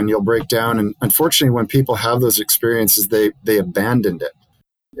hurt you and you'll break down. And unfortunately, when people have those experiences, they abandoned it.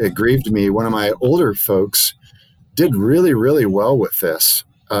 It grieved me. One of my older folks did really, really well with this.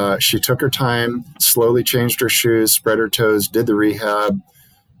 She took her time, slowly changed her shoes, spread her toes, did the rehab,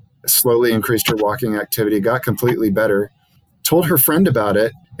 slowly increased her walking activity, got completely better, told her friend about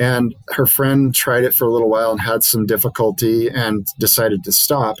it. And her friend tried it for a little while and had some difficulty and decided to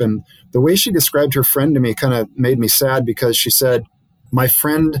stop. And the way she described her friend to me kind of made me sad because she said, my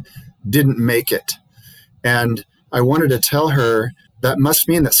friend didn't make it. And I wanted to tell her that must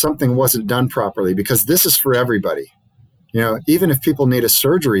mean that something wasn't done properly because this is for everybody. Even if people need a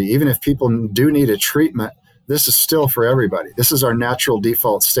surgery, even if people do need a treatment, this is still for everybody. This is our natural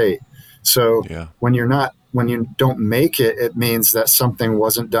default state. So when you don't make it, it means that something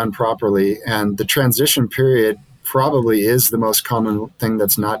wasn't done properly. And the transition period probably is the most common thing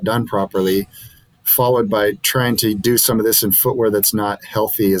that's not done properly, followed by trying to do some of this in footwear that's not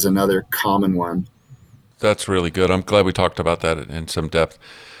healthy is another common one. That's really good. I'm glad we talked about that in some depth.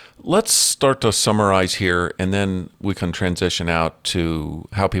 Let's start to summarize here, and then we can transition out to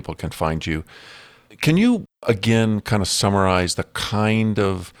how people can find you. Can you, again, kind of summarize the kind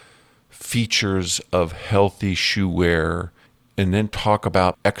of features of healthy shoe wear, and then talk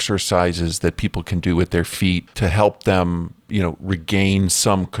about exercises that people can do with their feet to help them, regain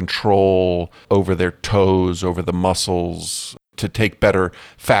some control over their toes, over the muscles, to take better,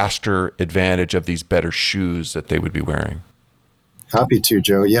 faster advantage of these better shoes that they would be wearing. Happy to,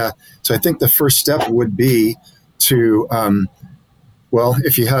 Joe. Yeah. So I think the first step would be to,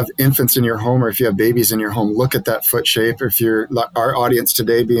 if you have infants in your home or if you have babies in your home, look at that foot shape. If you're our audience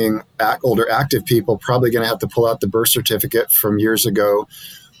today being older active people, probably going to have to pull out the birth certificate from years ago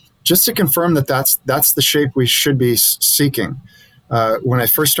just to confirm that that's the shape we should be seeking. When I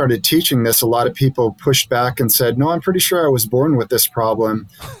first started teaching this, a lot of people pushed back and said, no, I'm pretty sure I was born with this problem.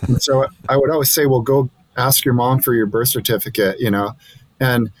 And so I would always say, well, go ask your mom for your birth certificate,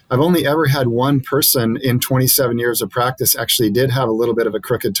 And I've only ever had one person in 27 years of practice actually did have a little bit of a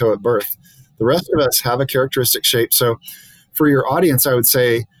crooked toe at birth. The rest of us have a characteristic shape. So for your audience, I would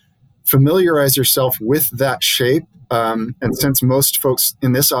say familiarize yourself with that shape. And since most folks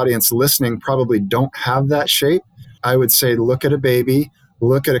in this audience listening probably don't have that shape, I would say look at a baby,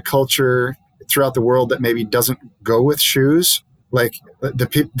 look at a culture throughout the world that maybe doesn't go with shoes. Like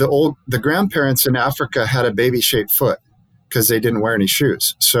the grandparents in Africa had a baby-shaped foot because they didn't wear any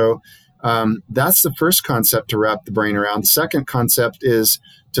shoes. So that's the first concept to wrap the brain around. The second concept is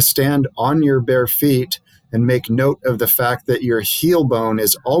to stand on your bare feet and make note of the fact that your heel bone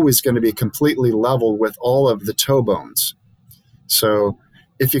is always going to be completely level with all of the toe bones. So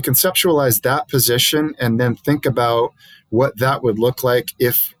if you conceptualize that position and then think about what that would look like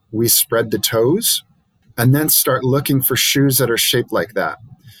if we spread the toes, and then start looking for shoes that are shaped like that.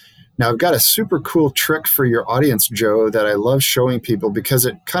 Now, I've got a super cool trick for your audience, Joe, that I love showing people because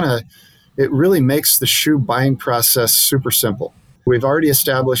it really makes the shoe buying process super simple. We've already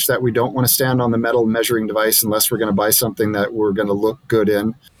established that we don't want to stand on the metal measuring device unless we're going to buy something that we're going to look good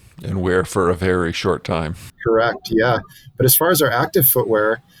in. And wear for a very short time. Correct, yeah. But as far as our active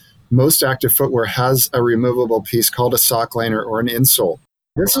footwear, most active footwear has a removable piece called a sock liner or an insole.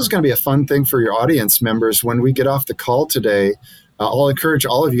 This is going to be a fun thing for your audience members. When we get off the call today, I'll encourage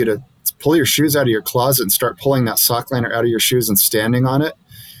all of you to pull your shoes out of your closet and start pulling that sock liner out of your shoes and standing on it.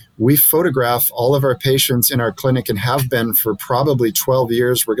 We photograph all of our patients in our clinic and have been for probably 12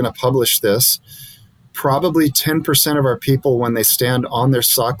 years. We're going to publish this. Probably 10% of our people, when they stand on their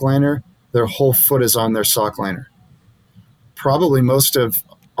sock liner, their whole foot is on their sock liner. Probably most of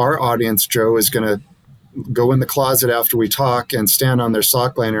our audience, Joe, is going to go in the closet after we talk and stand on their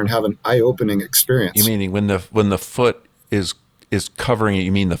sock liner and have an eye-opening experience. You mean when the foot is covering it,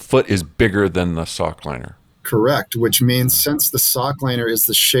 you mean the foot is bigger than the sock liner? Correct, which means since the sock liner is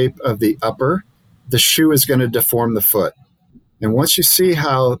the shape of the upper, the shoe is going to deform the foot. And once you see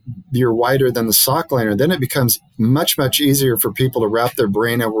how you're wider than the sock liner, then it becomes much, much easier for people to wrap their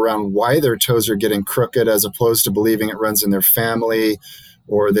brain around why their toes are getting crooked as opposed to believing it runs in their family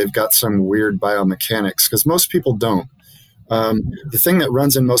or they've got some weird biomechanics, because most people don't. The thing that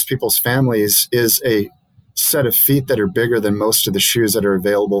runs in most people's families is a set of feet that are bigger than most of the shoes that are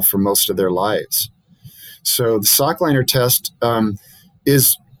available for most of their lives. So the sock liner test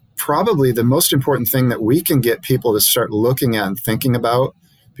is probably the most important thing that we can get people to start looking at and thinking about,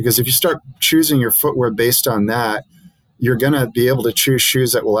 because if you start choosing your footwear based on that, you're going to be able to choose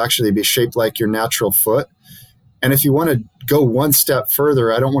shoes that will actually be shaped like your natural foot. And if you want to go one step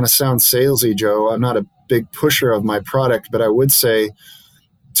further, I don't want to sound salesy, Joe. I'm not a big pusher of my product, but I would say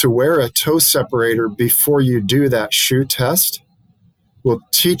to wear a toe separator before you do that shoe test will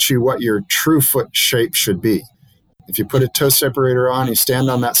teach you what your true foot shape should be. If you put a toe separator on, you stand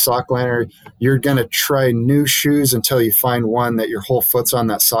on that sock liner, you're going to try new shoes until you find one that your whole foot's on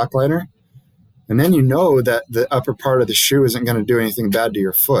that sock liner. And then you know that the upper part of the shoe isn't going to do anything bad to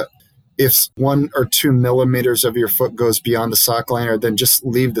your foot. If 1 or 2 millimeters of your foot goes beyond the sock liner, then just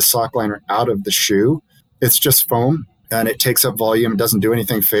leave the sock liner out of the shoe. It's just foam and it takes up volume. It doesn't do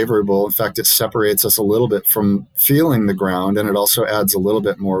anything favorable. In fact, it separates us a little bit from feeling the ground, and it also adds a little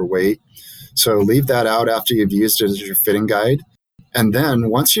bit more weight. So leave that out after you've used it as your fitting guide. And then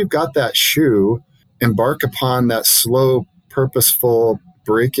once you've got that shoe, embark upon that slow, purposeful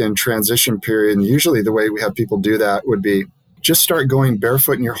break-in transition period. And usually the way we have people do that would be just start going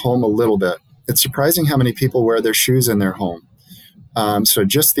barefoot in your home a little bit. It's surprising how many people wear their shoes in their home. So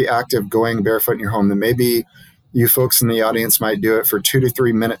just the act of going barefoot in your home, then maybe you folks in the audience might do it for 2 to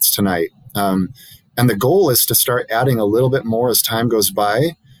 3 minutes tonight. And the goal is to start adding a little bit more as time goes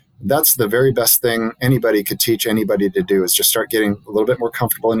by. That's the very best thing anybody could teach anybody to do, is just start getting a little bit more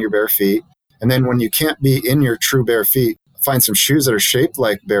comfortable in your bare feet. And then when you can't be in your true bare feet, find some shoes that are shaped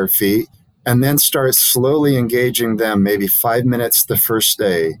like bare feet and then start slowly engaging them, maybe 5 minutes the first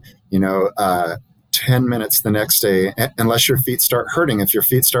day, 10 minutes the next day, unless your feet start hurting. If your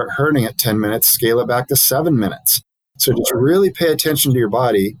feet start hurting at 10 minutes, scale it back to 7 minutes. So just really pay attention to your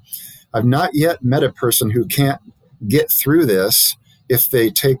body. I've not yet met a person who can't get through this if they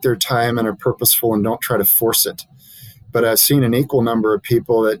take their time and are purposeful and don't try to force it. But I've seen an equal number of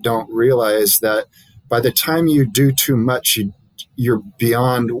people that don't realize that by the time you do too much, you're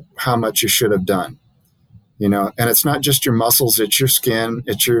beyond how much you should have done. And it's not just your muscles, it's your skin,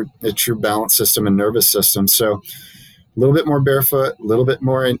 it's your balance system and nervous system. So a little bit more barefoot, a little bit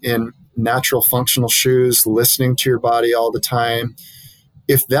more in natural functional shoes, listening to your body all the time.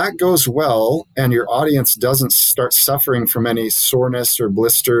 If that goes well and your audience doesn't start suffering from any soreness or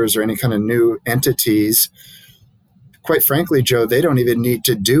blisters or any kind of new entities, quite frankly, Joe, they don't even need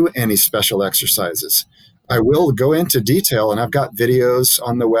to do any special exercises. I will go into detail, and I've got videos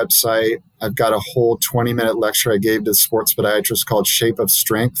on the website. I've got a whole 20-minute lecture I gave to the sports podiatrist called Shape of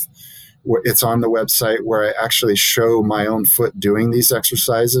Strength. It's on the website where I actually show my own foot doing these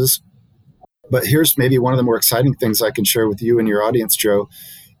exercises. But here's maybe one of the more exciting things I can share with you and your audience, Joe,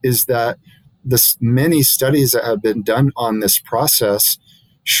 is that the many studies that have been done on this process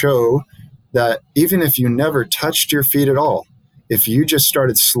show that even if you never touched your feet at all, if you just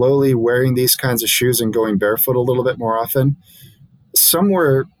started slowly wearing these kinds of shoes and going barefoot a little bit more often,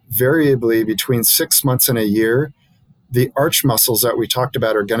 somewhere variably between 6 months and a year, the arch muscles that we talked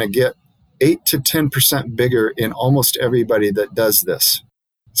about are going to get 8 to 10% bigger in almost everybody that does this.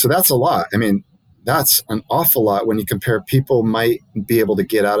 So that's a lot. I mean, that's an awful lot when you compare people might be able to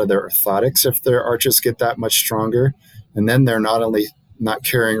get out of their orthotics if their arches get that much stronger. And then they're not only not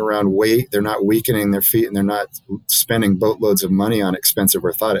carrying around weight, they're not weakening their feet, and they're not spending boatloads of money on expensive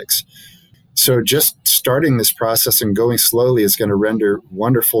orthotics. So just starting this process and going slowly is going to render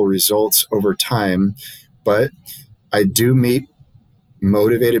wonderful results over time. But I do meet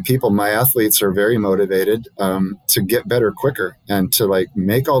motivated people. My athletes are very motivated to get better quicker and to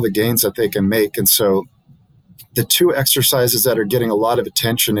make all the gains that they can make. And so the two exercises that are getting a lot of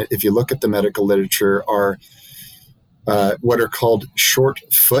attention, if you look at the medical literature, are what are called short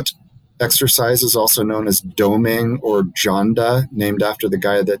foot exercises, also known as doming or janda, named after the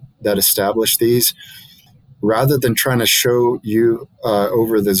guy that established these. Rather than trying to show you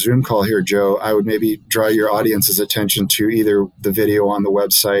over the Zoom call here, Joe, I would maybe draw your audience's attention to either the video on the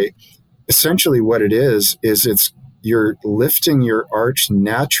website. Essentially what it is it's you're lifting your arch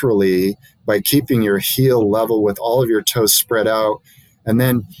naturally by keeping your heel level with all of your toes spread out, and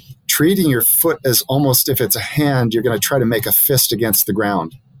then treating your foot as almost if it's a hand, you're going to try to make a fist against the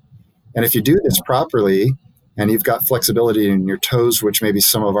ground. And if you do this properly, and you've got flexibility in your toes, which maybe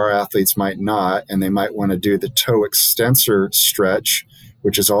some of our athletes might not, and they might want to do the toe extensor stretch,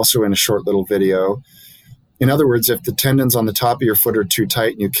 which is also in a short little video. In other words, if the tendons on the top of your foot are too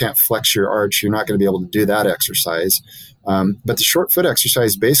tight and you can't flex your arch, you're not going to be able to do that exercise. But the short foot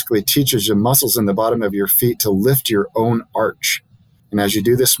exercise basically teaches the muscles in the bottom of your feet to lift your own arch. And as you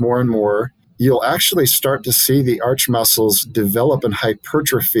do this more and more, you'll actually start to see the arch muscles develop and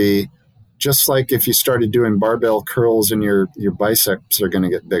hypertrophy, just like if you started doing barbell curls and your biceps are going to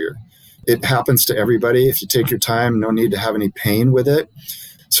get bigger. It happens to everybody. If you take your time, no need to have any pain with it.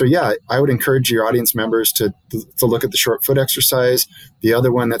 So yeah, I would encourage your audience members to look at the short foot exercise. The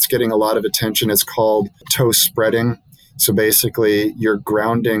other one that's getting a lot of attention is called toe spreading. So basically, you're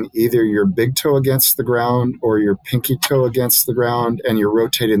grounding either your big toe against the ground or your pinky toe against the ground, and you're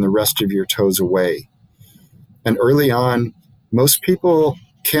rotating the rest of your toes away. And early on, most people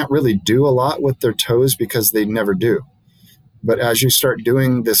can't really do a lot with their toes because they never do. But as you start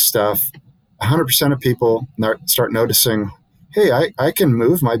doing this stuff, 100% of people start noticing, hey, I can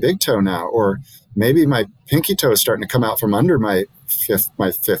move my big toe now, or maybe my pinky toe is starting to come out from under my fifth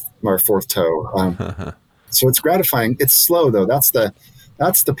or fourth toe. So it's gratifying. It's slow though. That's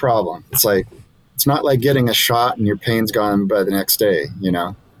the problem. It's not like getting a shot and your pain's gone by the next day,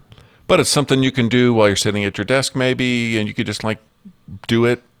 But it's something you can do while you're sitting at your desk maybe, and you could just do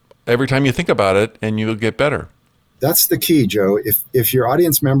it every time you think about it and you'll get better. That's the key, Joe. If your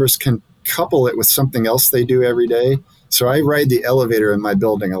audience members can couple it with something else they do every day. So I ride the elevator in my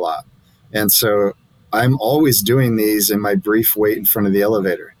building a lot. And so I'm always doing these in my brief wait in front of the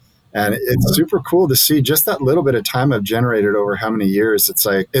elevator. And it's super cool to see just that little bit of time I've generated over how many years.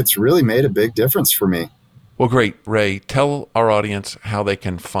 It's really made a big difference for me. Well, great. Ray, tell our audience how they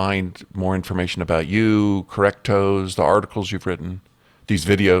can find more information about you, Correct Toes, the articles you've written, these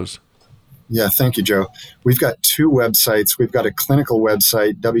videos. Yeah, thank you, Joe. We've got two websites. We've got a clinical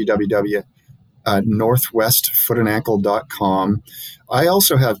website, www northwestfootandankle.com. I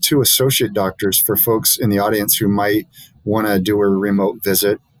also have 2 associate doctors for folks in the audience who might want to do a remote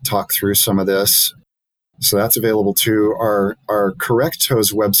visit, talk through some of this. So that's available too. Our Correct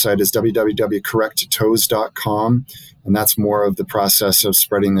Toes website is www.correcttoes.com, and that's more of the process of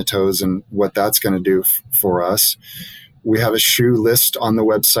spreading the toes and what that's going to do for us. We have a shoe list on the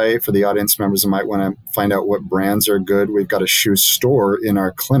website for the audience members who might want to find out what brands are good. We've got a shoe store in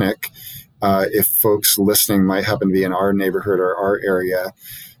our clinic if folks listening might happen to be in our neighborhood or our area.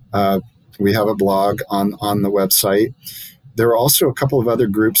 We have a blog on the website. There are also a couple of other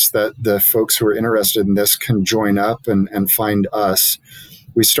groups that the folks who are interested in this can join up and find us.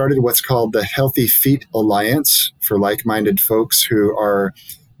 We started what's called the Healthy Feet Alliance for like-minded folks who are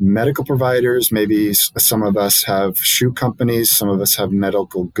medical providers. Maybe some of us have shoe companies, some of us have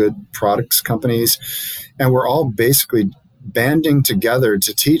medical good products companies, and we're all basically banding together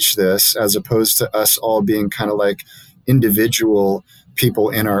to teach this, as opposed to us all being kind of like individual people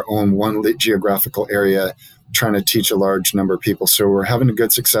in our own one geographical area trying to teach a large number of people. So we're having a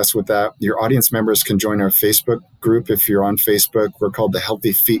good success with that. Your audience members can join our Facebook group. If you're on Facebook, we're called the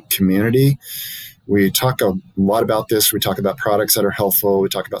Healthy Feet Community. We talk a lot about this. We talk about products that are helpful. We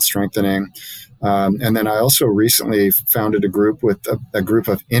talk about strengthening. And then I also recently founded a group with a group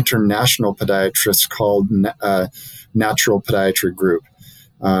of international podiatrists called Natural Podiatry Group.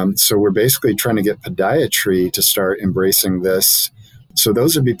 So we're basically trying to get podiatry to start embracing this. So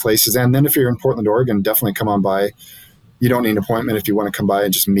those would be places. And then if you're in Portland, Oregon, definitely come on by. You don't need an appointment if you want to come by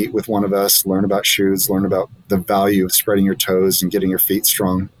and just meet with one of us, learn about shoes, learn about the value of spreading your toes and getting your feet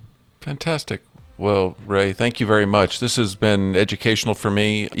strong. Fantastic. Well, Ray, thank you very much. This has been educational for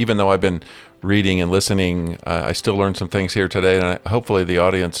me. Even though I've been reading and listening, I still learned some things here today, and hopefully the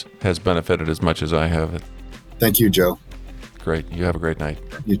audience has benefited as much as I have. Thank you, Joe. Great. You have a great night.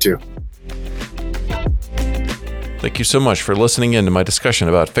 You too. Thank you so much for listening in to my discussion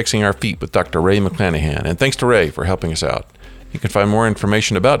about fixing our feet with Dr. Ray McClanahan, and thanks to Ray for helping us out. You can find more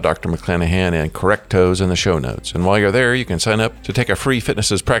information about Dr. McClanahan and Correct Toes in the show notes. And while you're there, you can sign up to take a free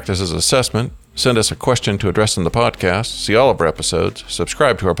Fitnesses Practices assessment, send us a question to address in the podcast, see all of our episodes,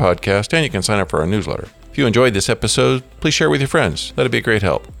 subscribe to our podcast, and you can sign up for our newsletter. If you enjoyed this episode, please share with your friends. That'd be a great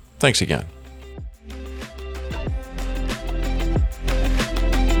help. Thanks again.